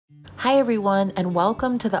Hi, everyone, and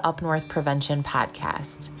welcome to the Up North Prevention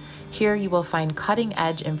Podcast. Here you will find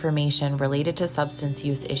cutting-edge information related to substance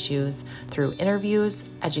use issues through interviews,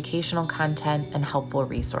 educational content, and helpful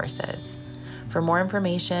resources. For more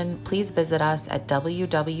information, please visit us at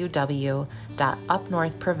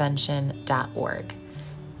www.upnorthprevention.org.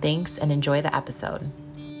 Thanks, and enjoy the episode.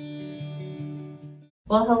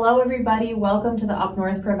 Well, hello, everybody. Welcome to the Up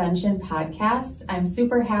North Prevention Podcast. I'm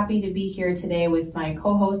super happy to be here today with my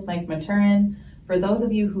co-host, Mike Maturin. For those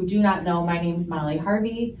of you who do not know, my name is Molly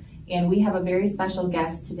Harvey, and we have a very special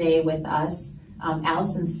guest today with us,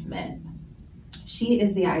 Allison Smith. She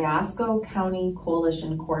is the Iosco County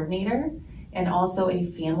Coalition Coordinator and also a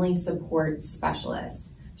family support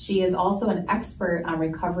specialist. She is also an expert on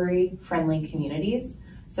recovery-friendly communities.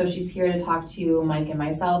 So she's here to talk to Mike and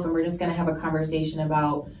myself, and we're just gonna have a conversation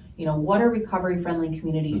about, what a recovery-friendly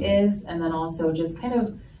community is, and then also just kind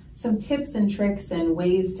of some tips and tricks and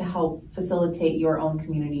ways to help facilitate your own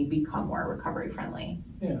community become more recovery-friendly.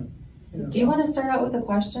 Yeah. Do you want to start out with a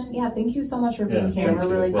question? Yeah, thank you so much for being here. We're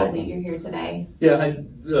really glad that you're here today. Yeah,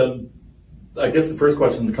 I guess the first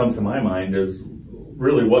question that comes to my mind is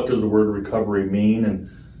really, what does the word recovery mean, and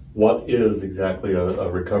what is exactly a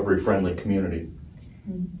recovery-friendly community?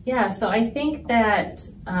 Yeah, so I think that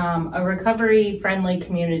a recovery-friendly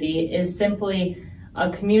community is simply a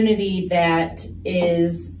community that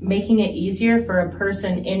is making it easier for a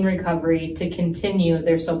person in recovery to continue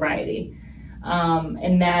their sobriety.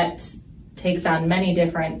 And that takes on many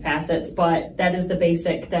different facets, but that is the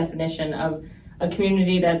basic definition of a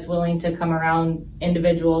community that's willing to come around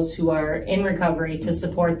individuals who are in recovery to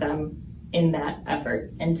support them in that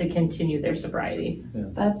effort and to continue their sobriety. Yeah.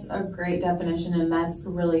 That's a great definition, and that's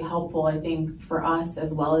really helpful, I think, for us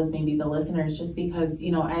as well as maybe the listeners, just because,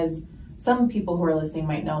 as some people who are listening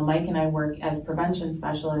might know, Mike and I work as prevention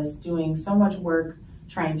specialists doing so much work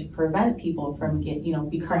trying to prevent people from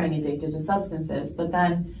becoming addicted to substances. But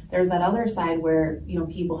then there's that other side where,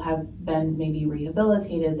 people have been maybe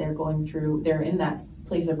rehabilitated, they're in that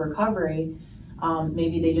place of recovery.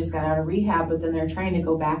 Maybe they just got out of rehab, but then they're trying to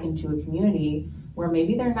go back into a community where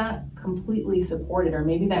maybe they're not completely supported, or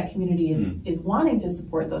maybe that community is wanting to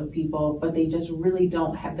support those people, but they just really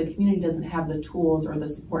the community doesn't have the tools or the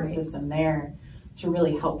support system there to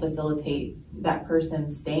really help facilitate that person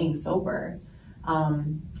staying sober,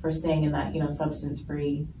 or staying in that,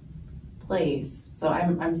 substance-free place. So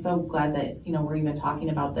I'm so glad that, we're even talking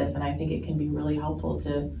about this, and I think it can be really helpful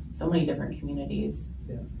to so many different communities.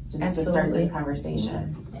 Yeah. Just Absolutely. to start this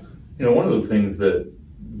conversation. One of the things that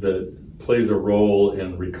plays a role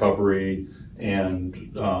in recovery and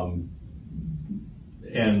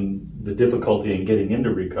the difficulty in getting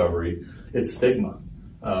into recovery is stigma.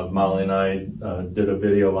 Molly and I did a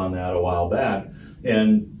video on that a while back.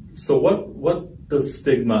 And so what does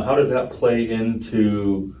stigma, how does that play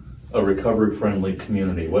into a recovery-friendly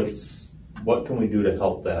community? What can we do to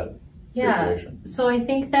help that situation? So I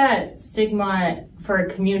think that stigma for a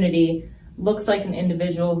community looks like an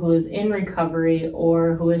individual who is in recovery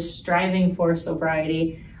or who is striving for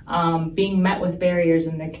sobriety, being met with barriers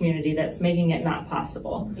in their community that's making it not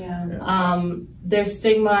possible. There's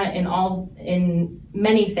stigma in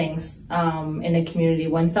many things in a community.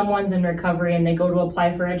 When someone's in recovery and they go to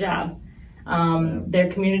apply for a job,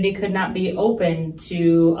 their community could not be open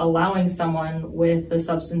to allowing someone with a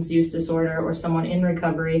substance use disorder or someone in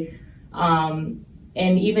recovery,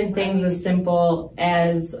 and even things as simple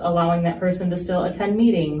as allowing that person to still attend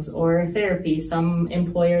meetings or therapy. Some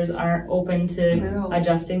employers aren't open to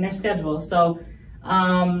adjusting their schedule. So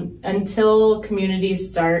until communities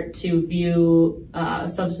start to view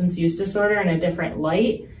substance use disorder in a different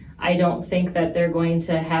light, I don't think that they're going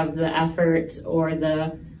to have the effort or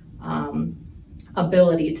the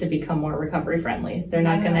ability to become more recovery friendly. They're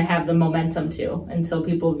not going to have the momentum to until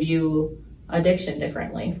people view addiction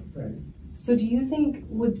differently. Right. So do you think,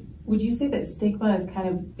 would you say that stigma is kind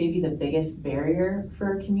of maybe the biggest barrier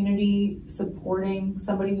for a community supporting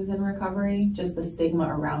somebody who's in recovery? Just the stigma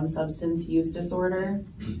around substance use disorder?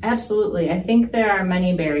 Absolutely. I think there are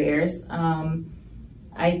many barriers.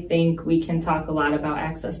 I think we can talk a lot about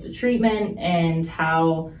access to treatment and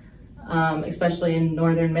how, especially in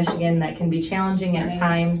northern Michigan, that can be challenging at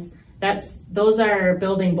times. Those are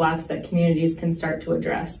building blocks that communities can start to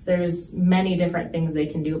address. There's many different things they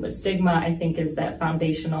can do, but stigma, I think, is that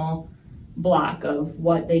foundational block of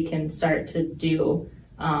what they can start to do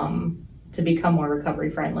to become more recovery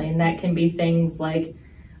friendly. And that can be things like,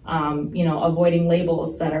 avoiding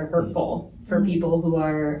labels that are hurtful for people who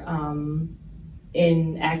are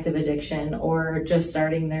in active addiction or just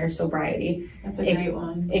starting their sobriety. That's a great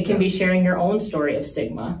one. It can be sharing your own story of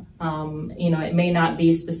stigma. It may not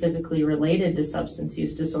be specifically related to substance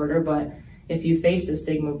use disorder, but if you faced a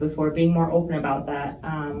stigma before, being more open about that,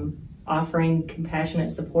 offering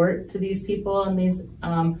compassionate support to these people and these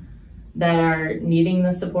that are needing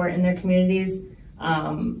the support in their communities.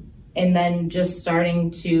 And then just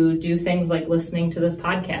starting to do things like listening to this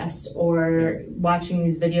podcast or watching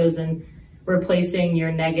these videos and replacing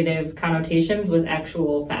your negative connotations with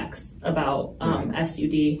actual facts about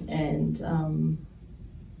SUD and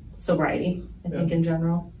sobriety, I think, in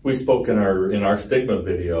general. We spoke in our stigma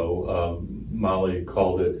video, Molly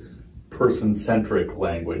called it person-centric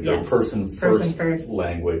language, or person-first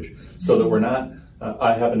language, so that we're not,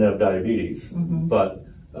 I happen to have diabetes, but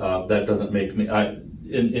that doesn't make me,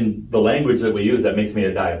 in the language that we use, that makes me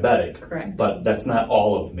a diabetic. Correct. But that's not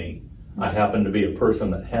all of me. I happen to be a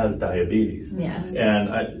person that has diabetes. Yes.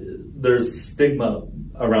 And there's stigma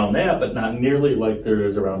around that, but not nearly like there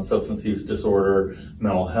is around substance use disorder,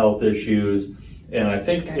 mental health issues. And I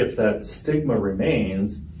think if that stigma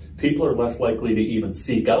remains, people are less likely to even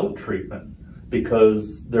seek out treatment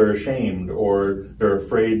because they're ashamed or they're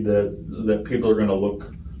afraid that people are going to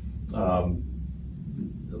look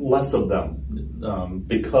less of them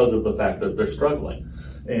because of the fact that they're struggling.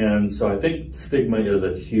 And so I think stigma is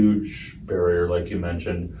a huge barrier, like you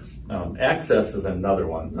mentioned. Access is another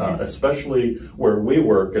one, especially where we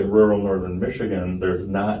work in rural northern Michigan. There's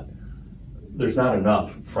not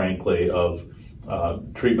enough, frankly, of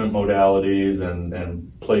treatment modalities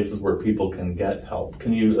and places where people can get help.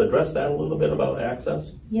 Can you address that a little bit about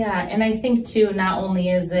access? Yeah, and I think too, not only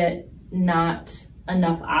is it not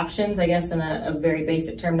enough options, I guess in a very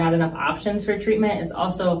basic term, not enough options for treatment, it's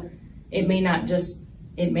also,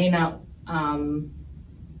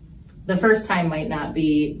 the first time might not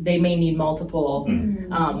be, they may need multiple, they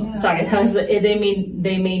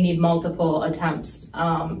may need multiple attempts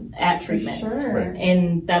at treatment. Sure. Right.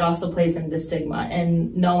 And that also plays into stigma,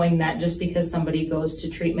 and knowing that just because somebody goes to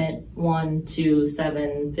treatment 1, 2,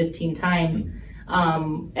 7, 15 times,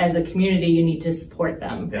 as a community, you need to support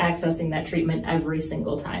them accessing that treatment every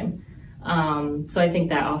single time. So I think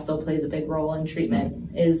that also plays a big role in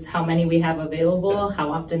treatment, is how many we have available,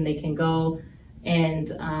 how often they can go,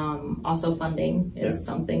 and also funding is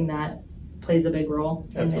something that plays a big role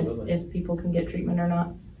in if people can get treatment or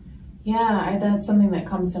not. Yeah, that's something that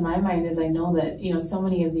comes to my mind is I know that, so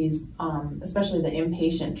many of these, especially the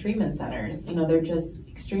inpatient treatment centers, they're just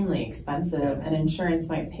extremely expensive, and insurance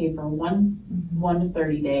might pay for one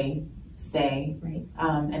 30-day stay. Right.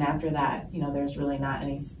 And after that, there's really not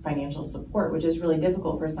any financial support, which is really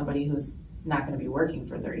difficult for somebody who's not going to be working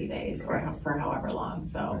for 30 days or for however long.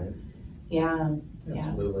 So,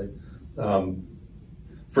 Absolutely.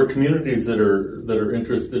 For communities that are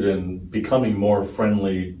interested in becoming more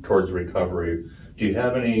friendly towards recovery, do you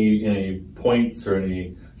have any points or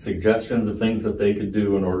any suggestions of things that they could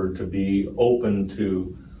do in order to be open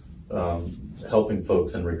to helping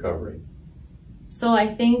folks in recovery? So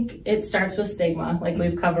I think it starts with stigma, like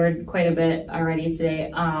we've covered quite a bit already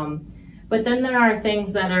today. But then there are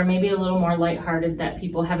things that are maybe a little more lighthearted that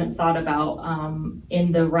people haven't thought about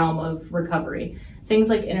in the realm of recovery. Things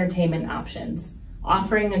like entertainment options.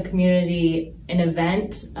 Offering a community an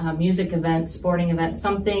event, a music event, sporting event,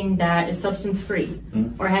 something that is substance-free,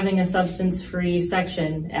 or having a substance-free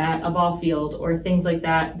section at a ball field, or things like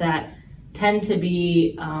that that tend to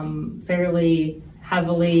be fairly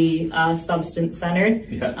heavily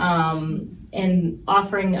substance-centered. And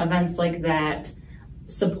offering events like that,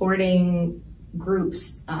 supporting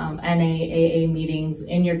groups, NAAA meetings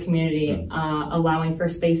in your community, allowing for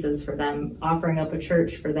spaces for them, offering up a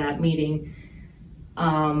church for that meeting.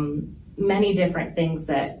 Many different things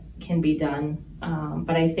that can be done,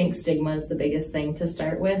 but I think stigma is the biggest thing to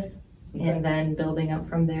start with, and then building up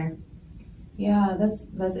from there. Yeah,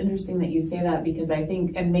 that's interesting that you say that, because I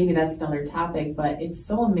think, and maybe that's another topic, but it's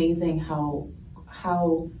so amazing how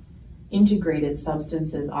integrated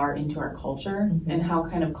substances are into our culture, and how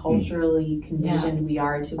kind of culturally conditioned we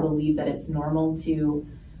are to believe that it's normal to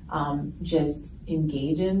just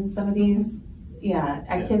engage in some of these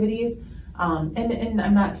activities. And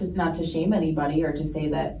I'm not to shame anybody or to say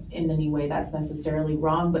that in any way that's necessarily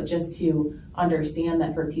wrong, but just to understand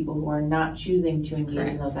that for people who are not choosing to engage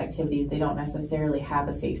in those activities, they don't necessarily have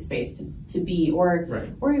a safe space to be, or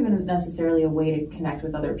even necessarily a way to connect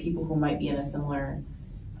with other people who might be in a similar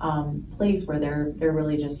place where they're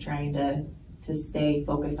really just trying to stay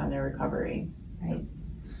focused on their recovery. Right.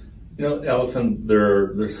 You know, Allison,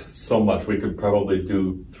 there's so much. We could probably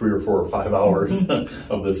do 3 or 4 or 5 hours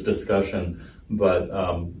of this discussion, but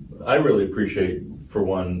I really appreciate, for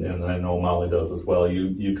one, and I know Molly does as well,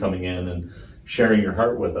 you coming in and sharing your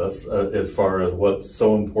heart with us as far as what's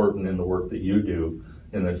so important in the work that you do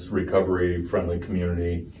in this recovery-friendly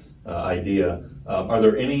community idea. Are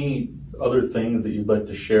there any other things that you'd like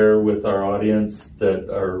to share with our audience that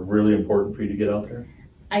are really important for you to get out there?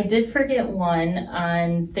 I did forget one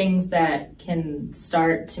on things that can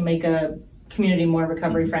start to make a community more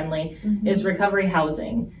recovery friendly is recovery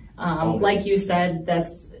housing. Like you said,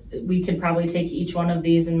 we could probably take each one of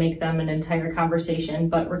these and make them an entire conversation,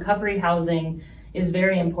 but recovery housing is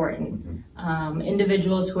very important.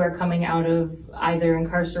 Individuals who are coming out of either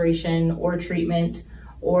incarceration or treatment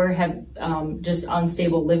or have just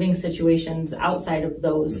unstable living situations outside of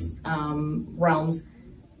those realms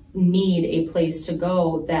need a place to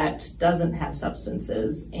go that doesn't have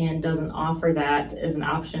substances and doesn't offer that as an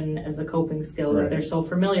option, as a coping skill that they're so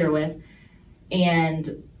familiar with, and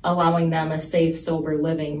allowing them a safe, sober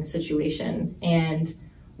living situation. And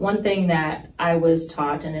one thing that I was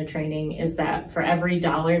taught in a training is that for every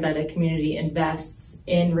 $1 that a community invests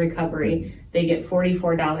in recovery, they get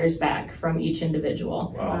 $44 back from each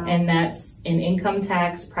individual. Wow. And that's in income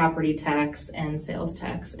tax, property tax, and sales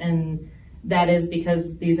tax. And that is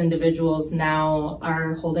because these individuals now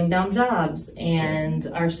are holding down jobs and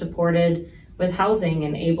are supported with housing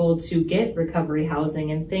and able to get recovery housing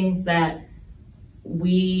and things that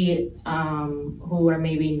we who are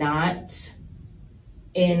maybe not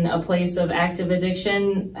in a place of active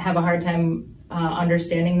addiction have a hard time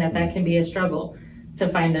understanding that can be a struggle to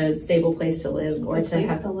find a stable place to live live.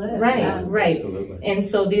 Right, Yeah. right. Absolutely. And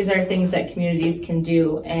so these are things that communities can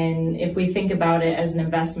do. And if we think about it as an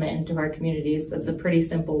investment into our communities, that's a pretty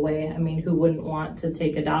simple way. I mean, who wouldn't want to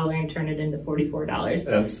take $1 and turn it into $44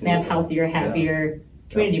 Absolutely. and have healthier, happier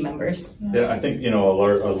community members? Yeah, I think, a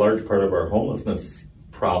large part of our homelessness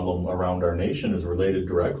problem around our nation is related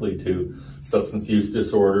directly to substance use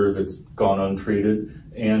disorder that's gone untreated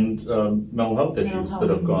and mental health issues that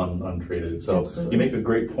have gone untreated. So Absolutely. you make a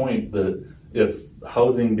great point that if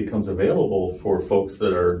housing becomes available for folks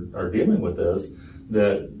that are dealing with this,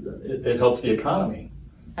 that it helps the economy.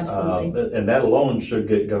 Absolutely. And that alone should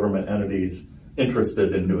get government entities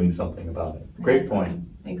interested in doing something about it. Great point.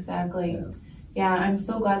 Exactly. Yeah, I'm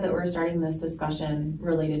so glad that we're starting this discussion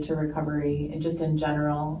related to recovery and just in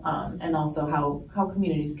general, and also how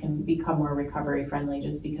communities can become more recovery friendly,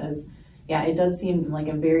 just because, it does seem like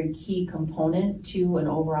a very key component to an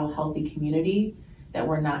overall healthy community that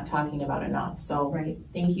we're not talking about enough. So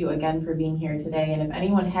thank you again for being here today. And if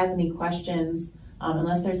anyone has any questions,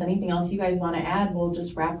 unless there's anything else you guys want to add, we'll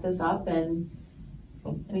just wrap this up. And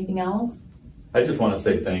anything else? I just want to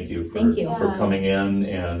say thank you for coming in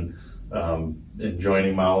and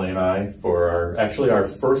joining Molly and I for our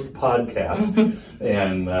first podcast.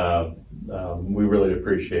 And we really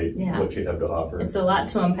appreciate what you have to offer. It's a lot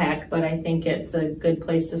to unpack, but I think it's a good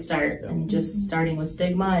place to start, and just starting with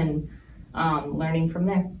stigma and learning from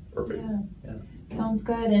there. Perfect. Yeah. Sounds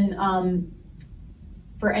good. And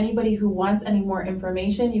for anybody who wants any more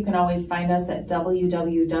information, you can always find us at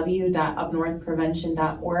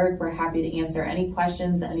www.upnorthprevention.org. We're happy to answer any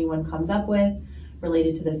questions that anyone comes up with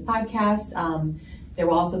related to this podcast. There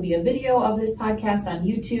will also be a video of this podcast on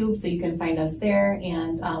YouTube, so you can find us there.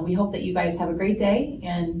 And we hope that you guys have a great day.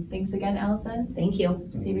 And thanks again, Allison. Thank you.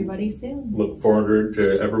 See everybody soon. Look forward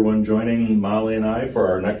to everyone joining Molly and I for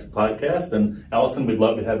our next podcast. And Allison, we'd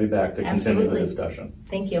love to have you back to continue the discussion.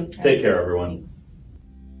 Thank you. Take care, everyone. Thanks.